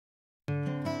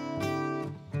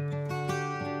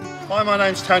Hi, my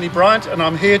name's Tony Briant and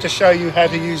I'm here to show you how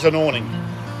to use an awning.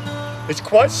 It's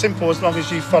quite simple as long as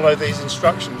you follow these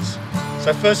instructions.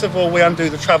 So first of all, we undo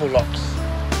the travel locks.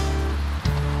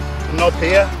 The knob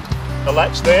here, the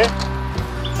latch there,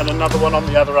 and another one on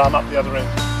the other arm up the other end.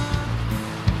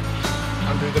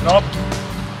 Undo the knob,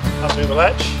 undo the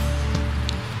latch,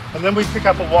 and then we pick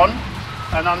up a wand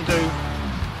and undo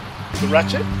the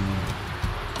ratchet.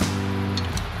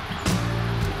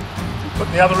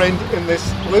 Put the other end in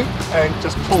this loop and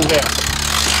just pull down.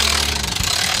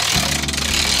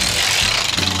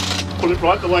 Pull it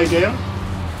right the way down.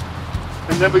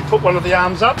 And then we put one of the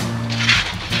arms up.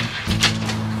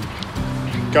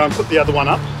 Go and put the other one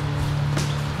up.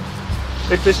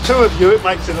 If there's two of you, it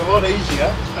makes it a lot easier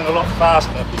and a lot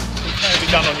faster. It can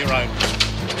be done on your own.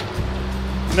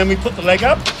 And then we put the leg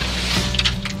up,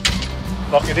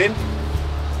 lock it in,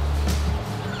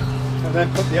 and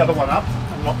then put the other one up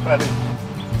and lock that in.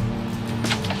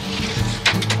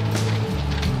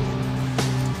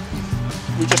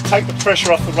 We just take the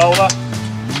pressure off the roller,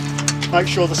 make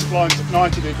sure the spline's at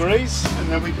 90 degrees, and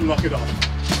then we can lock it off.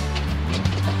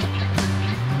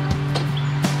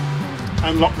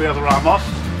 And lock the other arm off.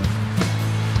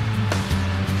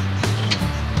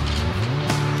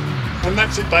 And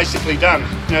that's it basically done.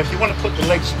 Now if you want to put the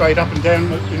legs straight up and down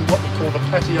in what we call the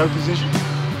patio position,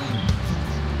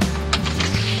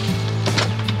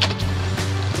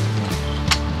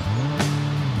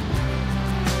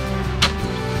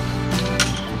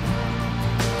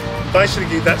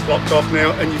 basically that's locked off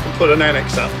now and you can put an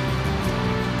annex up.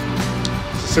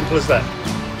 It's as simple as that.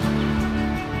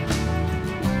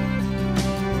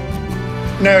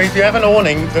 Now if you have an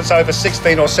awning that's over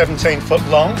 16 or 17 foot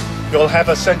long, you'll have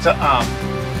a centre arm.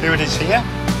 Here it is here.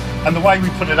 And the way we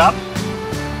put it up,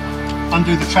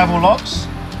 undo the travel locks,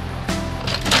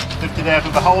 lift it out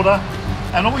of the holder,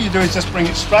 and all you do is just bring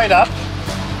it straight up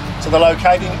to the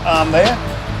locating arm there,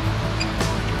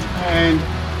 and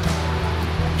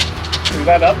do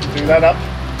that up,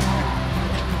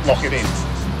 lock it in,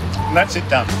 and that's it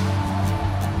done.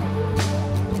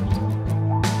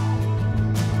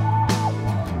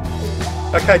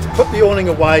 Okay, to put the awning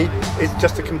away is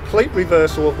just a complete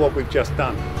reversal of what we've just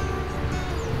done.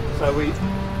 So we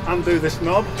undo this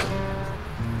knob,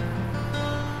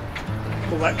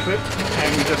 pull that clip,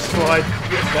 and we just slide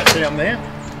that down there.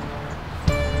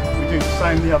 We do the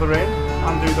same the other end,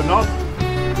 undo the knob,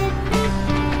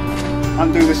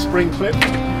 undo the spring clip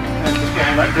and just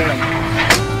roll that down.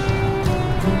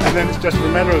 And then it's just a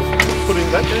matter of putting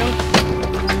that down,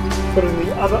 putting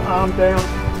the other arm down,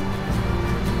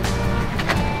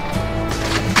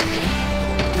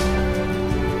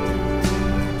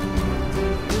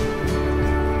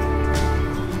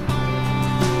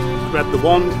 grab the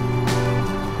wand,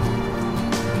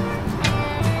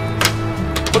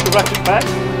 put the ratchet back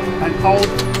and hold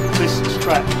this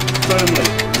strap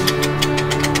firmly.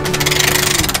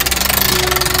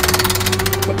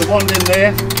 Put the wand in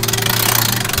there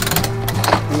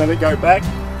and let it go back,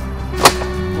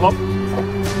 lock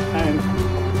and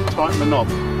tighten the knob.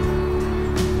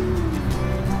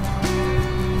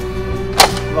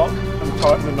 Lock and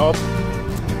tighten the knob,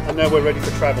 and now we're ready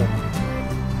to travel.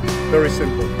 Very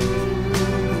simple.